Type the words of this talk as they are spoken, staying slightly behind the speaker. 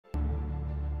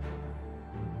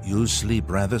You sleep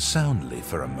rather soundly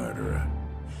for a murderer.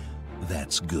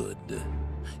 That's good.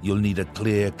 You'll need a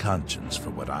clear conscience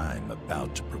for what I'm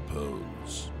about to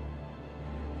propose.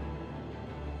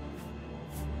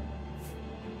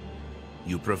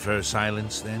 You prefer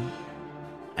silence, then?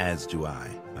 As do I,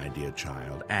 my dear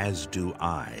child, as do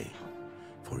I.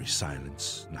 For is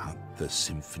silence not the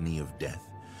symphony of death,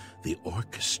 the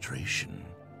orchestration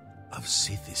of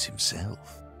Sithis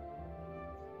himself?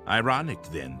 Ironic,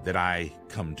 then, that I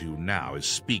come to you now as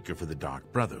speaker for the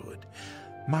Dark Brotherhood.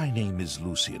 My name is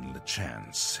Lucian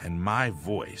Lechance, and my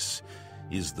voice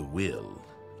is the will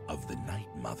of the Night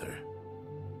Mother.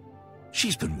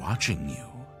 She's been watching you,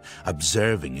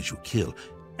 observing as you kill,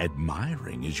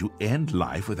 admiring as you end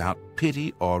life without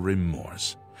pity or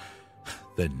remorse.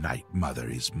 The Night Mother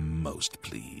is most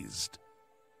pleased.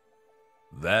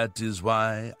 That is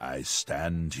why I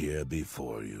stand here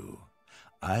before you.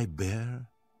 I bear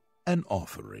an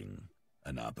offering,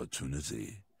 an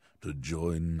opportunity to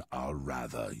join our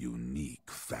rather unique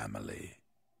family.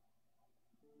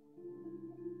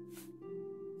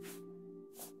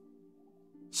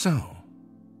 So,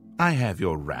 I have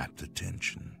your rapt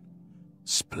attention.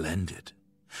 Splendid.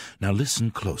 Now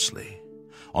listen closely.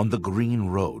 On the green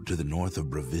road to the north of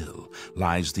Breville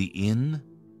lies the Inn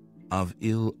of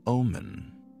Ill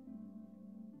Omen.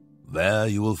 There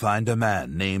you will find a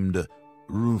man named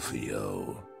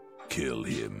Rufio. Kill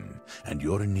him, and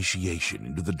your initiation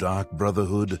into the Dark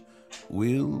Brotherhood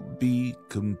will be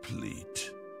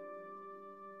complete.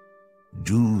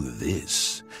 Do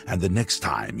this, and the next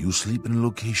time you sleep in a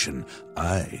location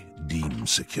I deem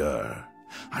secure,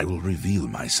 I will reveal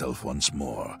myself once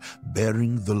more,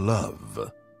 bearing the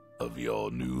love of your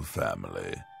new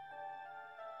family.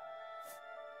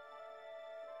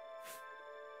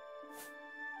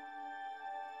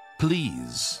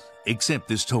 Please accept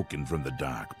this token from the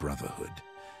Dark Brotherhood.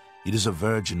 It is a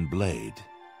virgin blade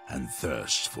and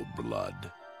thirst for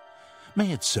blood.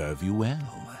 May it serve you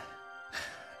well,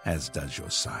 as does your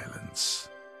silence.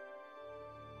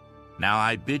 Now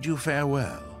I bid you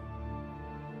farewell.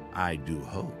 I do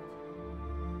hope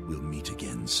we'll meet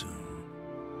again soon.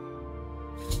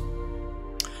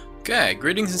 Okay,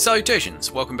 greetings and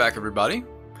salutations. Welcome back, everybody.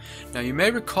 Now, you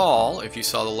may recall, if you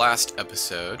saw the last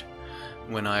episode,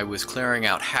 when I was clearing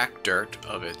out hack dirt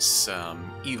of its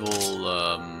evil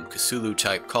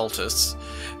Cthulhu-type cultists,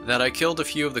 that I killed a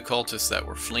few of the cultists that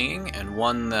were fleeing, and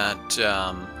one that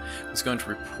was going to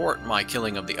report my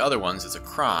killing of the other ones as a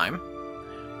crime.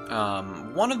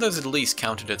 One of those at least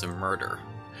counted as a murder,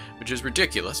 which is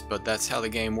ridiculous, but that's how the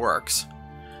game works.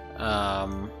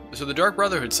 So the Dark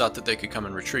Brotherhood thought that they could come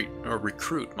and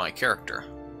recruit my character,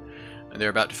 and they're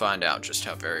about to find out just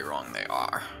how very wrong they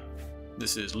are.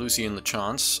 This is Lucian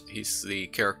Lechance. He's the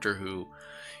character who,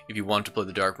 if you want to play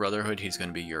the Dark Brotherhood, he's going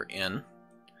to be your in.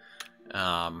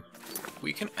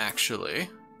 We can actually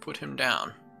put him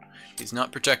down. He's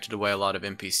not protected the way a lot of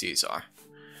NPCs are.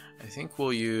 I think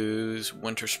we'll use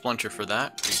Winter Splinter for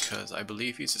that, because I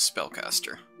believe he's a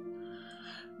spellcaster.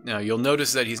 Now, you'll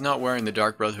notice that he's not wearing the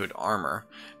Dark Brotherhood armor,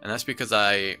 and that's because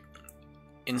I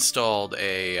installed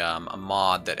a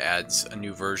mod that adds a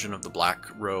new version of the Black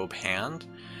Robe hand.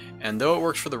 And though it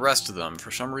works for the rest of them,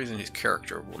 for some reason his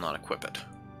character will not equip it.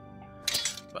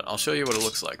 But I'll show you what it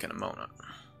looks like in a moment.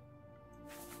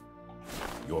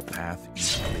 Your path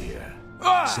is clear.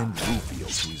 Send Rufio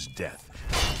to his death.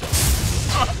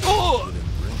 We'll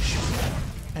embrace you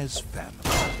as family.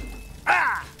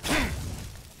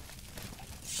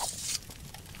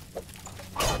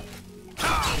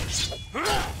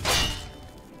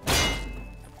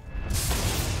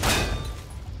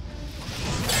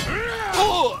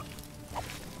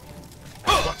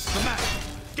 What's the matter?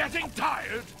 Getting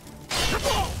tired?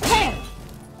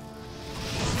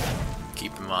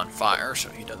 Keep him on fire so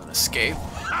he doesn't escape.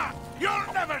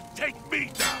 You'll never take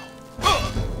me down!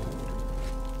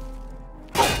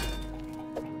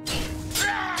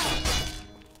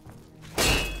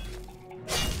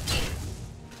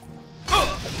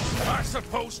 Am I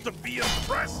supposed to be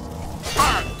impressed?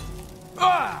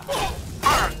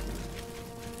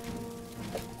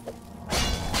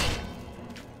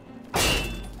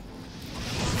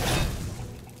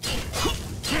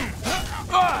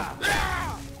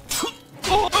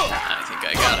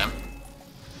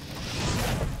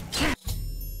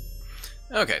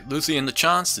 Okay, Lucian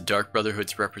Lechance, the Dark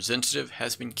Brotherhood's representative,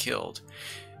 has been killed.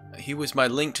 He was my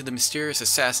link to the mysterious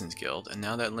Assassins Guild, and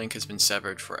now that link has been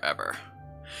severed forever.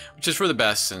 Which is for the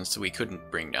best, since we couldn't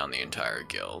bring down the entire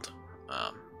guild,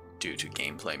 due to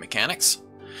gameplay mechanics.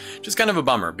 Just kind of a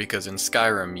bummer, because in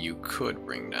Skyrim you could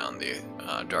bring down the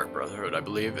Dark Brotherhood, I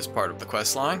believe, as part of the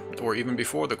questline, or even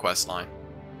before the questline.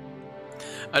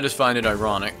 I just find it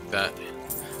ironic that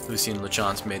Lucien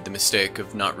Lachance made the mistake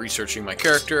of not researching my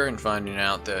character and finding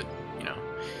out that, you know,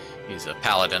 he's a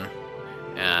paladin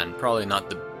and probably not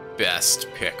the best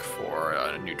pick for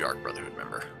a new Dark Brotherhood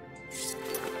member.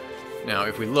 Now,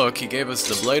 if we look, he gave us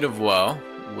the Blade of Woe,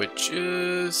 which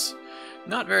is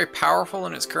not very powerful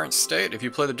in its current state. If you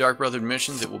play the Dark Brotherhood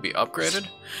missions, it will be upgraded.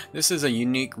 This is a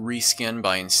unique reskin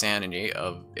by Insanity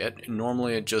of it.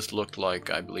 Normally it just looked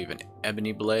like, I believe, an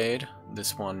ebony blade.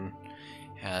 This one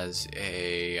has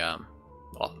a,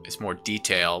 well, it's more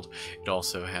detailed. It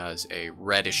also has a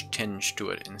reddish tinge to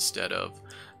it instead of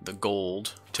the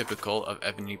gold typical of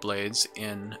ebony blades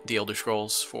in the Elder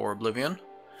Scrolls for Oblivion.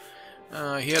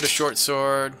 He had a short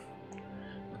sword.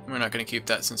 We're not going to keep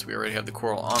that since we already have the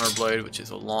Coral Honor Blade, which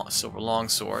is a silver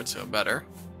longsword, so better.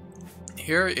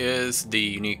 Here is the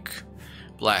unique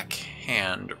Black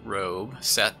Hand robe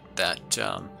set that,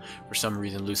 for some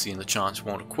reason, Lucien Lachance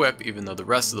won't equip, even though the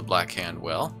rest of the Black Hand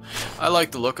will. I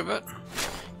like the look of it.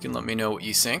 You can let me know what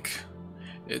you think.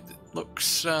 It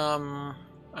looks, I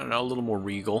don't know, a little more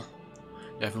regal.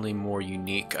 Definitely more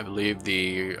unique. I believe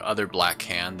the other Black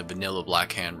Hand, the vanilla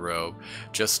Black Hand robe,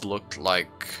 just looked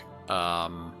like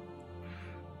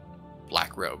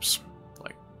black robes,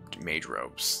 like mage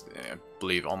robes. I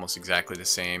believe almost exactly the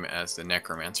same as the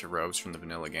necromancer robes from the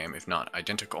vanilla game, if not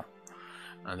identical.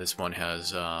 This one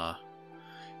has you know,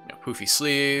 poofy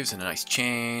sleeves and a nice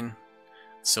chain,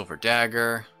 silver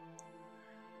dagger.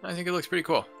 I think it looks pretty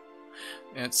cool.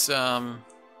 It's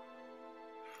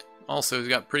also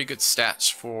got pretty good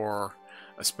stats for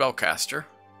a spellcaster,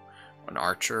 an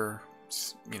archer,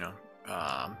 you know,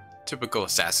 typical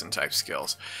assassin type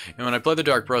skills. And when I play the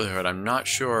Dark Brotherhood, I'm not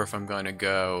sure if I'm going to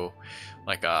go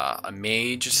like a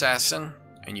mage assassin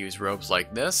and use robes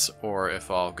like this, or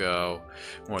if I'll go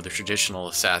more the traditional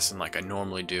assassin like I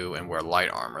normally do and wear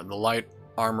light armor. The light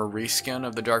armor reskin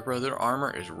of the Dark Brotherhood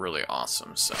armor is really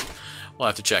awesome, so we'll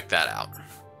have to check that out.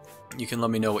 You can let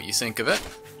me know what you think of it,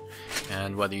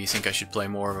 and whether you think I should play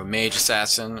more of a mage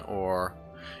assassin or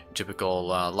typical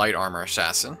light armor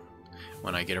assassin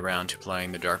when I get around to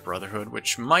playing the Dark Brotherhood,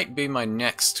 which might be my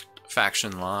next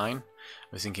faction line.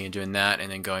 I was thinking of doing that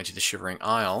and then going to the Shivering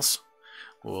Isles.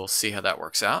 We'll see how that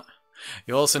works out.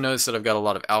 You'll also notice that I've got a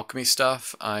lot of alchemy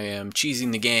stuff. I am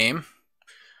cheesing the game.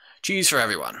 Cheese for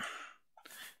everyone,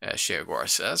 as Sheogor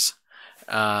says.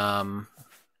 I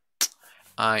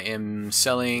am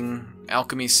selling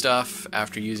alchemy stuff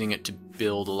after using it to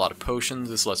build a lot of potions.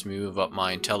 This lets me move up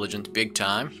my intelligence big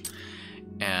time.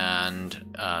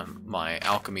 And my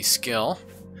alchemy skill.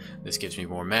 This gives me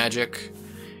more magic.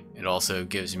 It also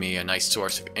gives me a nice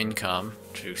source of income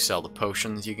to sell the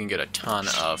potions. You can get a ton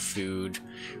of food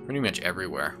pretty much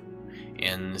everywhere.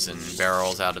 Inns and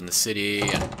barrels out in the city,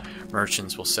 and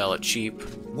merchants will sell it cheap.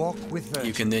 Walk with us.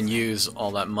 You can then use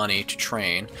all that money to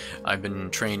train. I've been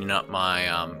training up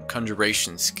my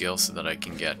conjuration skill so that I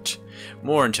can get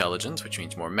more intelligence, which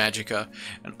means more magicka,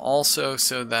 and also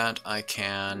so that I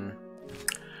can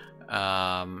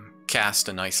cast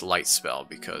a nice light spell,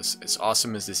 because as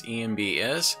awesome as this EMB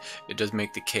is, it does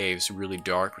make the caves really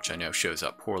dark, which I know shows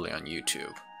up poorly on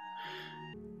YouTube.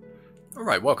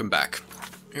 Alright, welcome back.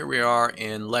 Here we are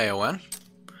in Leyawen.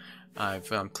 I've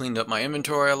cleaned up my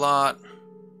inventory a lot,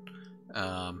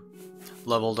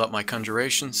 leveled up my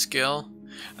conjuration skill.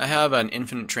 I have an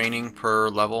infinite training per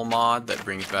level mod that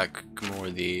brings back more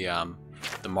the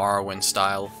Morrowind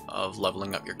style of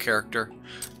leveling up your character.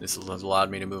 This has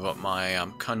allowed me to move up my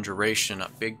conjuration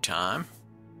up big time,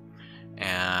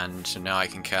 and so now I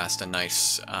can cast a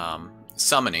nice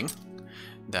summoning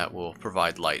that will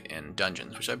provide light in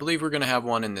dungeons, which I believe we're going to have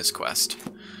one in this quest.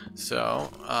 So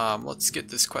let's get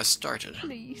this quest started.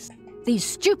 Please. These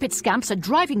stupid scamps are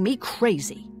driving me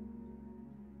crazy.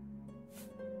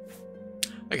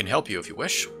 I can help you if you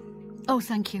wish. Oh,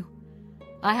 thank you.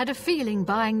 I had a feeling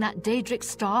buying that Daedric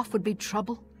staff would be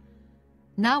trouble.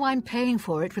 Now I'm paying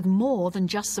for it with more than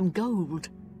just some gold.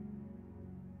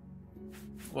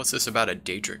 What's this about a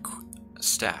Daedric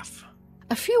staff?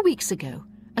 A few weeks ago,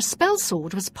 a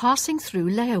spellsword was passing through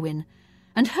Leyawen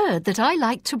and heard that I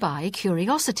liked to buy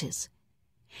curiosities.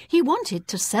 He wanted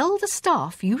to sell the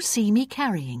staff you see me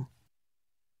carrying.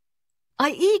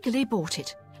 I eagerly bought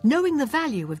it, knowing the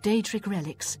value of Daedric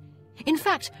relics. In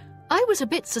fact, I was a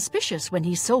bit suspicious when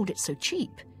he sold it so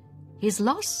cheap. His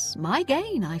loss, my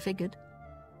gain, I figured.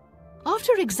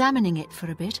 After examining it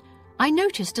for a bit, I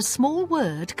noticed a small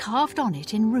word carved on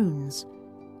it in runes.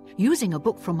 Using a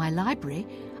book from my library,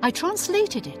 I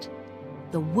translated it.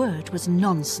 The word was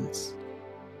nonsense.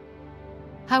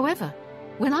 However,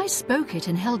 when I spoke it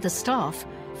and held the staff,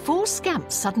 4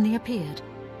 scamps suddenly appeared.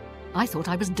 I thought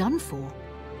I was done for.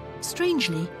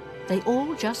 Strangely, they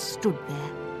all just stood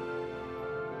there.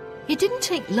 It didn't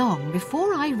take long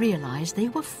before I realized they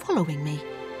were following me.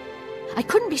 I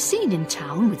couldn't be seen in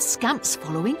town with scamps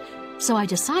following, so I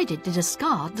decided to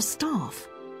discard the staff.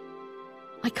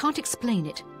 I can't explain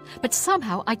it, but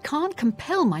somehow I can't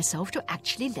compel myself to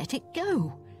actually let it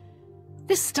go.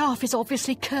 This staff is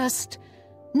obviously cursed.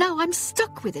 Now I'm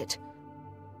stuck with it.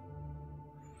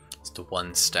 It's the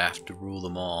one staff to rule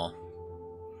them all.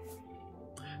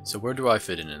 So where do I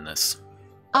fit in this?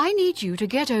 I need you to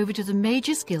get over to the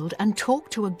Mages Guild and talk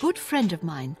to a good friend of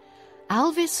mine,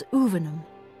 Alvis Uvenum.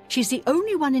 She's the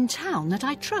only one in town that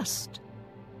I trust.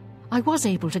 I was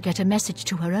able to get a message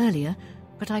to her earlier,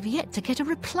 but I've yet to get a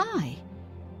reply.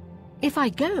 If I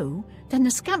go, then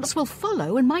the scamps will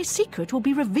follow and my secret will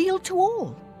be revealed to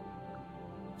all.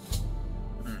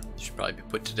 Should probably be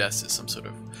put to death as some sort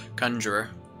of conjurer.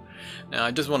 Now,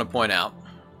 I just want to point out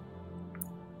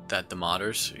that the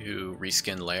modders who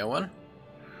reskinned Leowen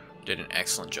did an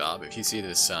excellent job. If you see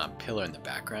this pillar in the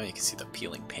background, you can see the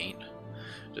peeling paint.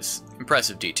 Just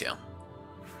impressive detail.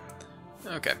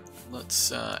 Okay,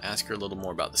 let's ask her a little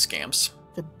more about the scamps.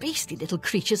 The beastly little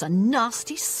creatures are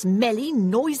nasty, smelly,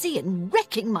 noisy, and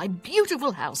wrecking my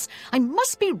beautiful house. I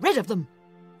must be rid of them.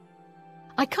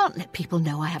 I can't let people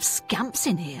know I have scamps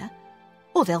in here,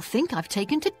 or they'll think I've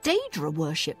taken to Daedra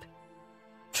worship.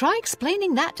 Try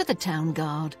explaining that to the town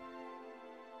guard.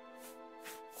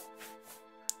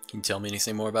 Can you tell me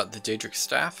anything more about the Daedric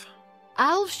staff?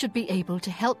 Alv should be able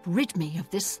to help rid me of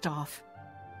this staff.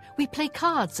 We play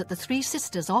cards at the Three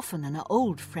Sisters often and are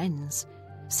old friends.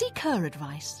 Seek her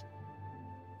advice.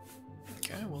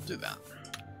 Okay, we'll do that.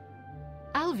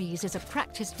 Alvis is a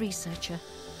practiced researcher.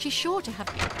 She's sure to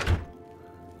have...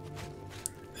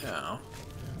 Now,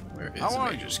 where is the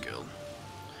Mages Guild?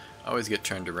 I always get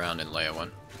turned around in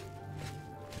Leowen,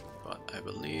 but I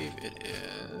believe it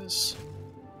is...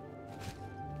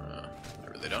 I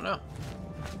really don't know.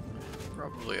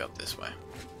 Probably up this way.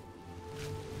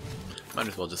 Might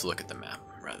as well just look at the map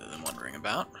rather than wondering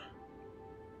about.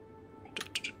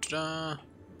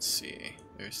 Let's see.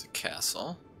 There's the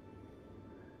castle.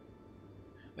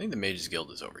 I think the Mages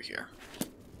Guild is over here.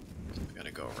 So we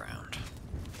gotta go around.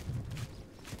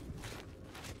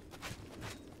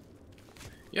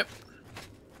 Yep.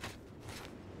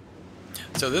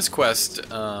 So this quest,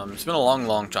 it's been a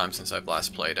long time since I've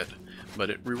last played it, but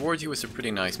it rewards you with a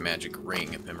pretty nice magic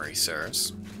ring if memory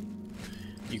serves.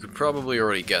 You could probably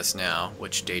already guess now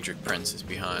which Daedric prince is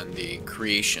behind the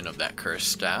creation of that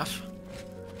cursed staff.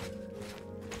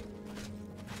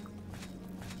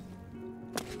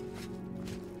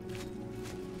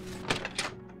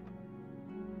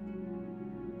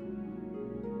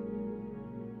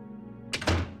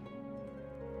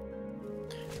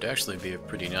 It'd actually be a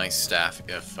pretty nice staff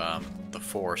if the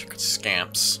 4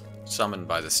 scamps summoned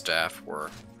by the staff were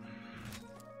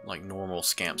like normal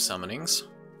scamp summonings.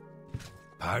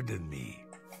 Pardon me.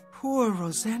 Poor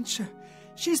Rosentia.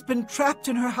 She's been trapped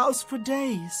in her house for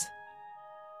days.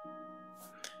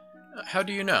 How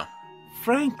do you know?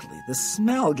 Frankly, the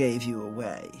smell gave you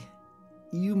away.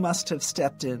 You must have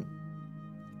stepped in...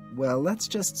 well, let's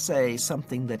just say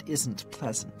something that isn't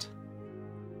pleasant.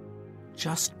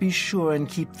 Just be sure and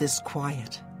keep this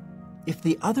quiet. If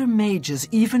the other mages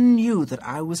even knew that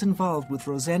I was involved with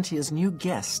Rosentia's new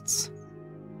guests,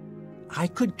 I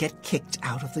could get kicked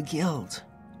out of the guild.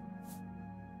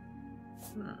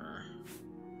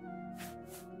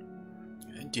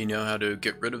 Do you know how to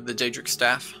get rid of the Daedric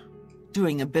staff?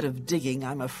 Doing a bit of digging,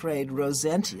 I'm afraid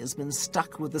Rosentia's been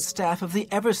stuck with the staff of the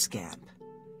Everscamp.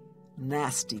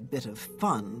 Nasty bit of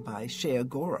fun by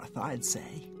Sheogorath, I'd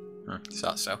say.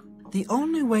 Thought so. The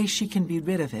only way she can be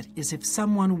rid of it is if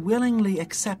someone willingly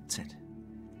accepts it.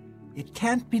 It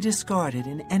can't be discarded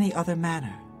in any other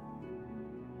manner.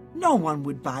 No one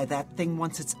would buy that thing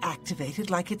once it's activated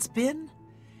like it's been.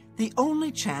 The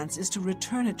only chance is to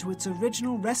return it to its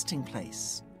original resting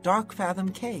place,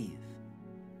 Darkfathom Cave.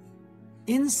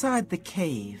 Inside the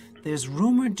cave, there's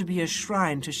rumored to be a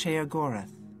shrine to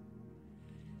Sheogorath.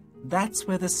 That's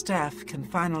where the staff can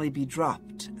finally be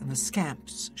dropped, and the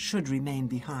scamps should remain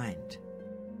behind.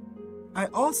 I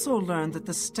also learned that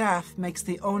the staff makes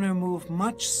the owner move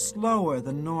much slower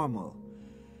than normal.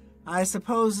 I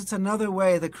suppose it's another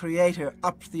way the creator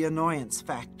upped the annoyance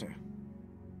factor.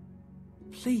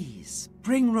 Please,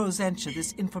 bring Rosentia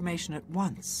this information at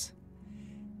once.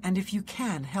 And if you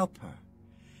can, help her.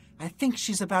 I think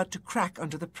she's about to crack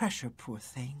under the pressure, poor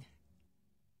thing.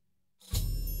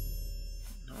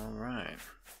 Alright.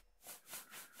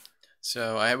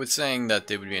 So I was saying that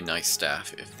they would be a nice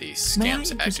staff if the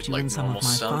scamps acted like normal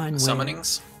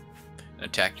summonings and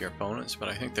attacked your opponents, but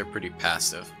I think they're pretty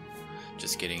passive.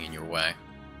 just getting in your way.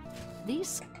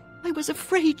 Please, I was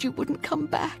afraid you wouldn't come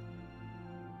back.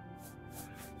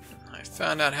 I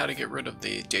found out how to get rid of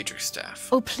the Daedric staff.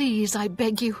 Oh, please, I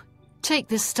beg you. Take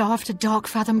this staff to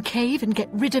Darkfathom Cave and get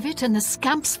rid of it and the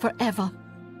scamps forever.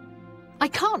 I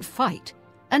can't fight,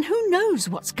 and who knows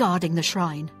what's guarding the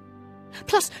shrine?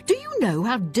 Plus, do you know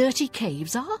how dirty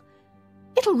caves are?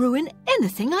 It'll ruin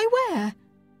anything I wear.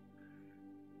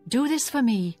 Do this for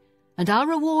me, and I'll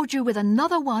reward you with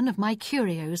another one of my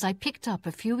curios I picked up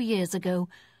a few years ago.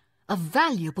 A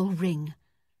valuable ring.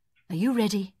 Are you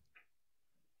ready?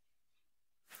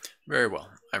 Very well,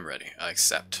 I'm ready. I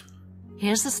accept.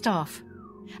 Here's the staff.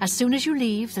 As soon as you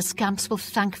leave, the scamps will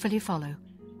thankfully follow.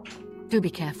 Do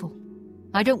be careful.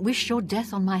 I don't wish your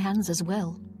death on my hands as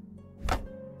well.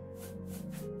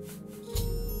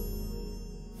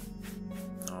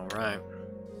 Alright.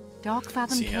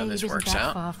 Darkfathom See how Cave this isn't works that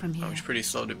out. far from here. I was pretty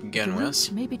slow to begin The with.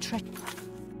 route may be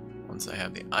Once I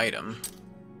have the item.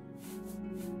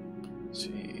 Let's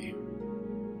see.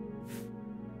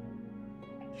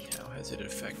 How has it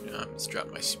affected? It's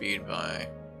dropped my speed by...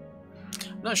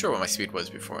 I'm not sure what my speed was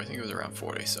before. I think it was around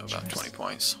 40, so about 20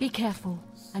 points. Be careful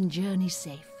and journey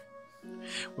safe.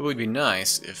 It would be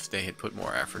nice if they had put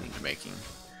more effort into making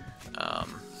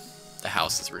the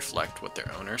houses reflect what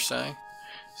their owners say.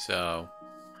 So,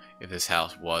 if this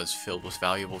house was filled with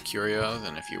valuable curios,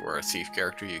 and if you were a thief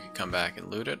character, you could come back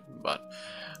and loot it, but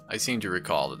I seem to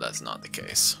recall that that's not the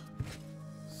case.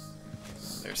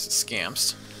 There's the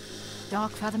scamps.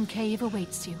 Darkfathom Cave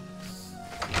awaits you.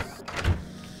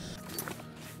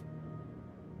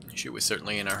 She was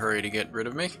certainly in a hurry to get rid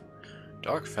of me.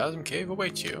 Darkfathom Cave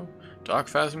awaits you.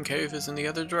 Darkfathom Cave is in the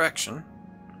other direction.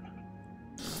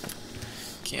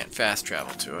 Can't fast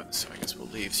travel to it, so I guess we'll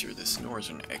leave through this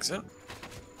northern exit.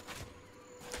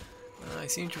 I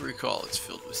seem to recall it's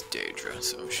filled with Daedra,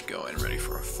 so we should go in ready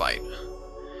for a fight.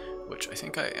 Which I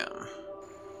think I am.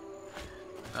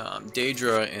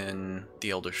 Daedra in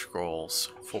the Elder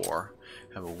Scrolls 4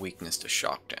 have a weakness to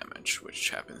shock damage, which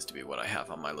happens to be what I have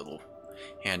on my little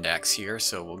hand axe here,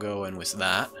 so we'll go in with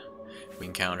that. We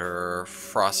encounter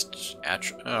fire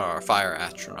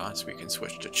astronauts, we can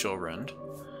switch to children.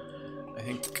 I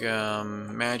think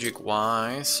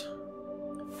magic-wise,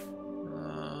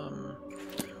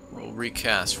 we'll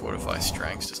recast Fortify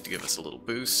Strength just to give us a little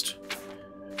boost.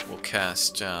 We'll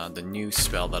cast the new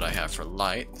spell that I have for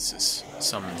light. This is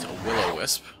summons a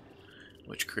Will-O-Wisp,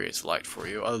 which creates light for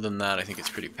you. Other than that, I think it's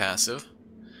pretty passive.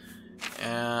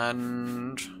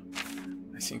 And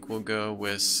I think we'll go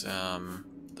with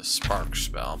the Spark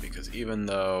spell, because even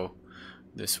though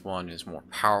this one is more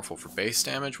powerful for base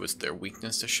damage with their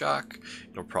weakness to shock,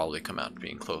 it'll probably come out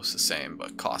being close the same,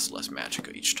 but cost less magic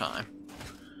each time.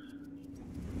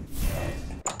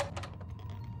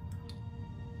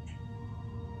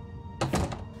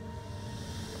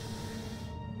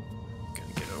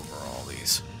 Gonna get over all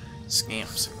these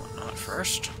scamps and whatnot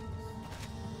first.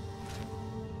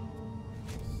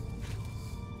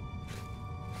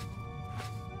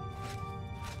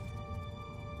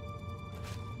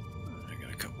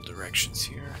 Directions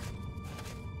here.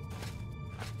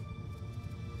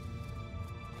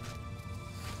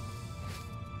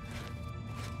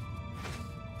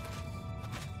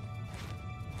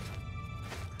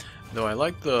 Though I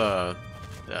like the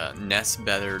Nest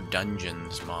Better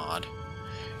Dungeons mod,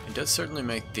 it does certainly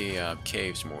make the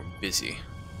caves more busy,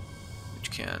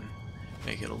 which can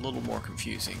make it a little more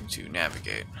confusing to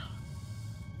navigate.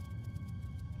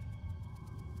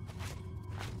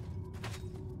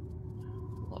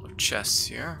 Chests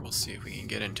here. We'll see if we can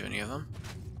get into any of them.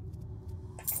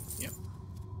 Yep.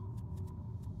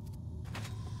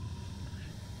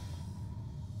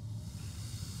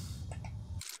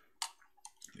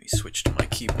 Let me switch to my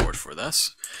keyboard for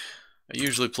this. I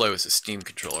usually play with a Steam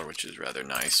controller, which is rather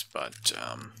nice, but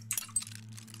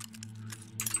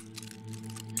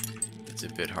it's a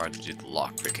bit hard to do the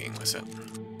lockpicking with it.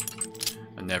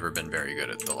 I've never been very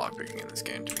good at the lockpicking in this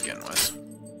game to begin with,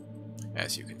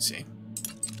 as you can see.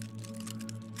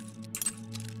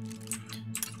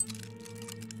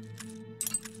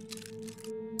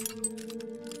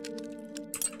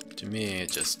 To me,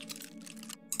 it's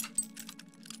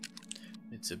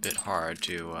a bit hard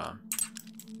to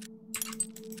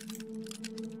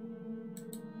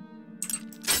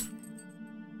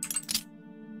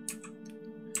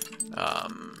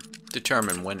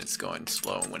determine when it's going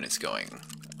slow and when it's going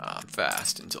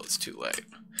fast until it's too late.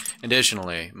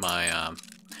 Additionally, my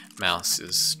mouse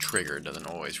is triggered, doesn't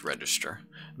always register.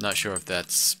 I'm not sure if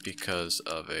that's because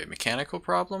of a mechanical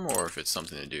problem or if it's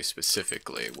something to do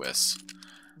specifically with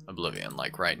Oblivion.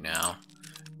 Like right now,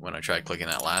 when I tried clicking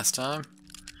that last time,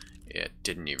 it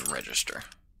didn't even register.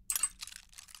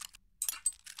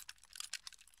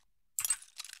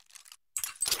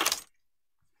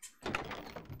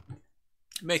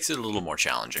 Makes it a little more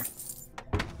challenging.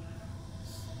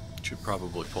 Should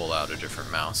probably pull out a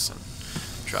different mouse and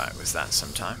try it with that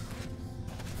sometime.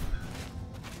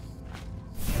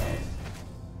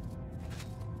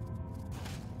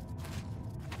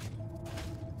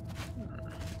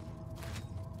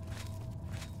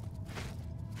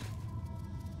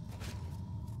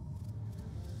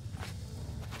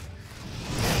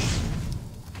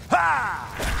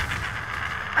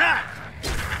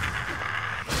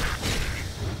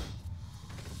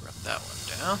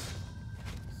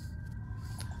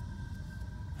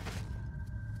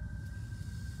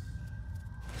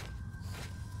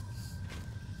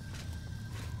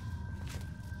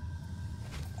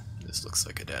 This looks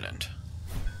like a dead end.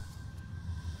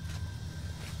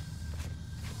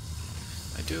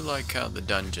 I do like how the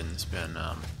dungeon's been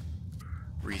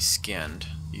reskinned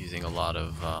using a lot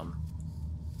of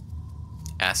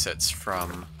assets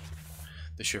from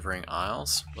the Shivering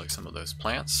Isles, like some of those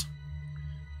plants.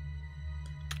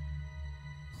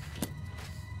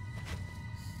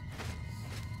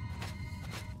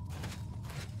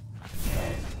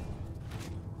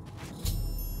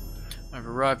 I've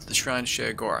arrived at the Shrine of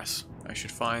Sheagoras. I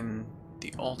should find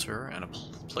the altar and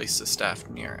place the staff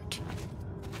near it.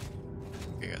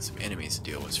 I got some enemies to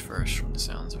deal with first, from the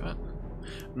sounds of it.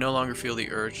 No longer feel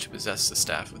the urge to possess the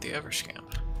staff of the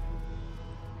Everscamp.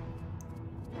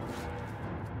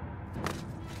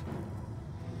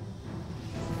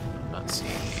 I'm not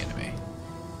seeing the enemy.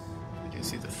 I do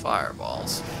see the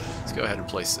fireballs. Let's go ahead and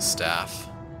place the staff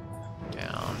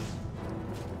down.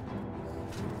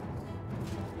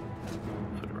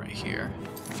 Here,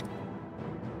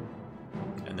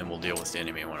 and then we'll deal with the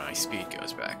enemy when my speed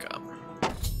goes back up.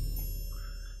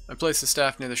 I place the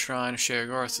staff near the shrine of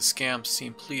Sheagoras. The scamps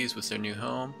seem pleased with their new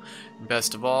home, and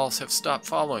best of all, have stopped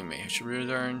following me. I should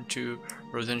return to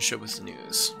Rosentia with the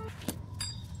news.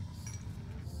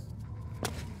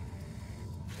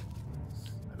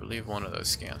 I believe one of those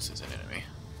scamps is an enemy.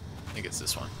 I think it's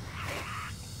this one.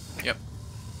 Yep.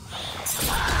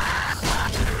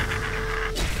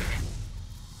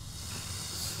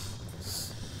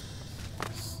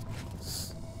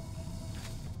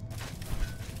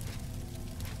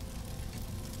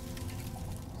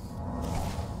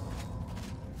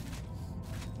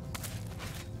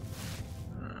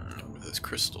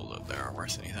 Crystals up there aren't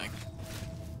worth anything.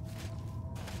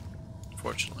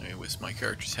 Fortunately, with my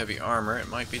character's heavy armor, it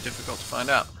might be difficult to find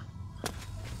out.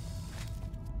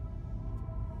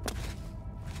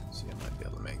 See, I might be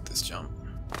able to make this jump.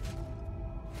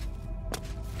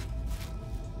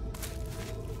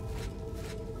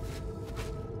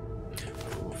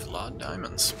 Ooh, flawed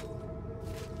diamonds.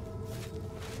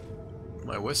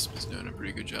 My wisp is doing a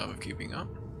pretty good job of keeping up.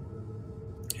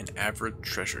 An average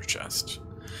treasure chest.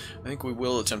 I think we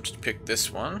will attempt to pick this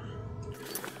one.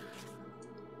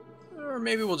 Or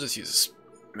maybe we'll just use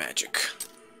magic.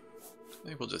 I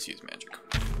think we'll just use magic.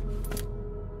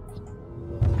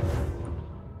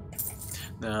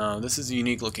 Now, this is a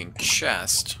unique looking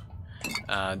chest.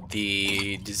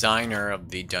 The designer of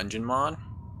the dungeon mod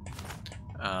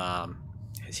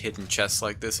has hidden chests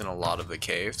like this in a lot of the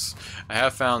caves. I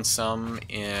have found some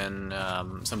in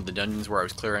some of the dungeons where I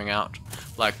was clearing out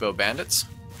Blackbow bandits.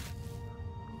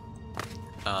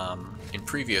 In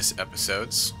previous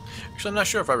episodes. Actually, I'm not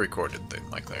sure if I recorded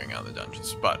my clearing out of the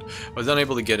dungeons, but I was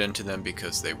unable to get into them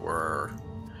because they were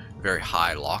very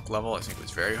high lock level. I think it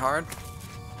was very hard.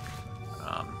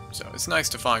 So it's nice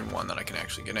to find one that I can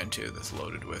actually get into that's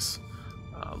loaded with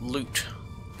loot.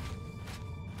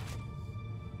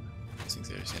 I don't think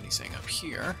there's anything up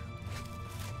here.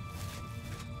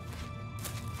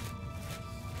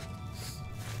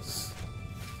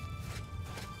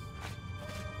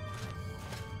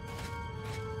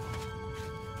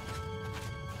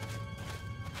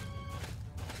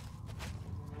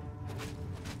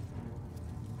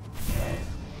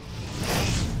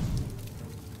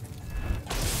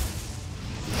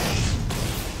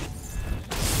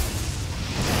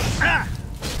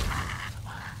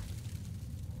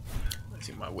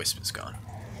 Wisp is gone.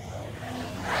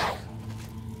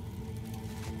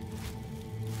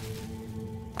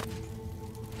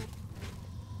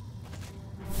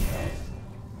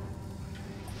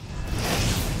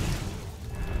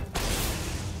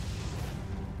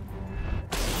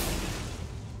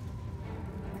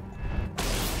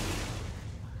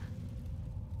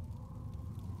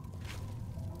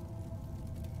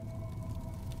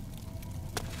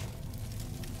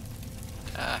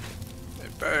 Ah,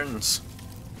 it burns.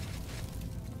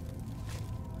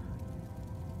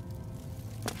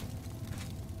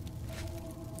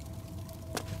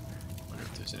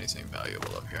 anything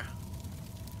valuable up here.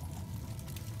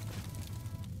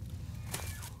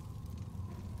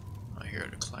 I hear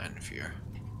the clan fear.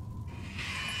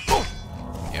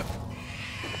 Yep.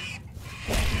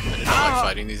 I did not like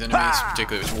fighting these enemies,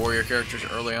 particularly with warrior characters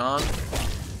early on,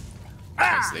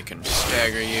 because they can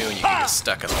stagger you and you can get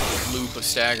stuck in a loop of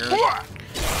staggering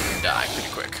and die pretty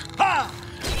quick.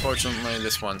 Fortunately,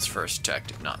 this one's first attack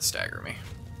did not stagger me,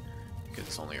 because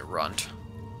it's only a runt.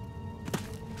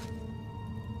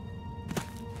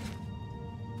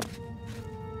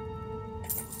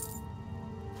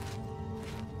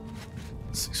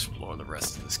 Let's explore the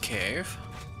rest of this cave.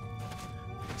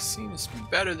 It seems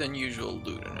better than usual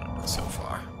loot in it so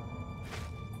far.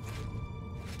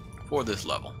 For this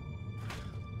level.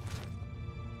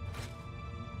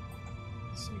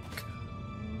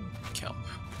 Kelp.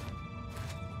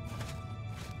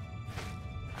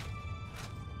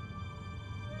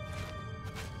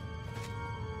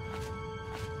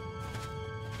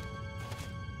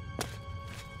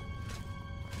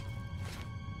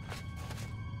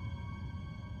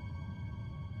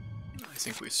 I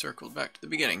think we circled back to the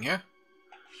beginning here.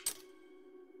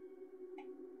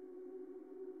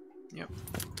 Yep.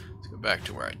 Let's go back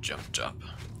to where I jumped up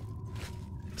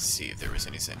and see if there was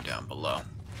anything down below.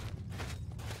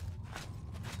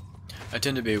 I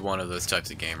tend to be one of those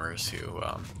types of gamers who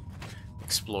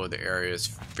explore the areas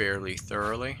fairly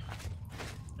thoroughly.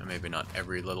 And maybe not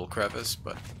every little crevice,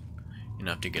 but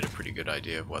enough to get a pretty good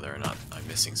idea of whether or not I'm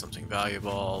missing something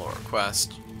valuable or a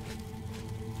quest.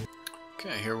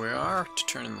 Okay, here we are to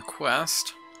turn in the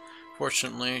quest.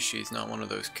 Fortunately, she's not one of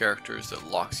those characters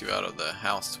that locks you out of the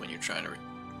house when you're trying to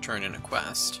turn in a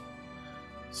quest.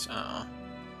 So,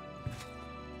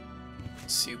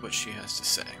 let's see what she has to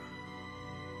say.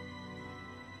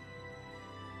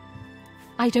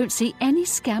 I don't see any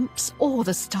scamps or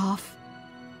the staff.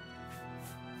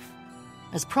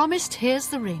 As promised, here's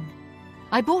the ring.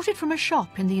 I bought it from a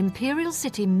shop in the Imperial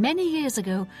City many years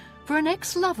ago for an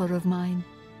ex-lover of mine.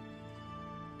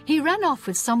 He ran off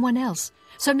with someone else,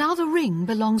 so now the ring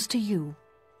belongs to you.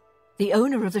 The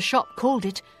owner of the shop called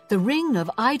it the Ring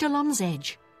of Eidolon's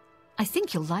Edge. I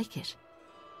think you'll like it.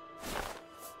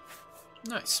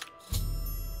 Nice.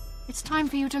 It's time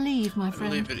for you to leave, my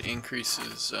friend. I believe it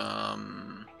increases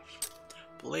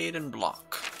blade and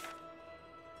block.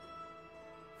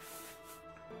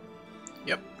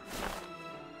 Yep.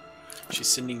 She's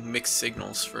sending mixed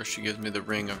signals. First she gives me the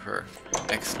ring of her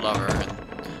ex-lover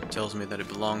and tells me that it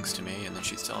belongs to me, and then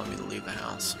she's telling me to leave the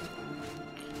house.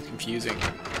 It's confusing.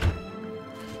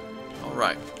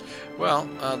 Alright. Well,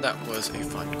 that was a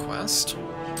fun quest.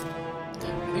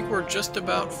 I think we're just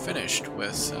about finished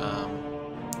with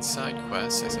side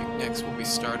quests. I think next we'll be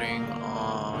starting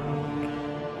on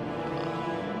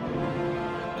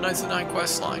the Knights of the Nine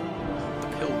quest line, the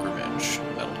Pilgrimage.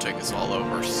 That'll take us all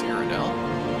over Cyrodiil,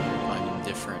 finding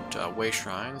different way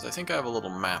shrines. I think I have a little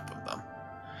map of them.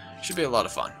 Should be a lot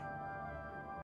of fun.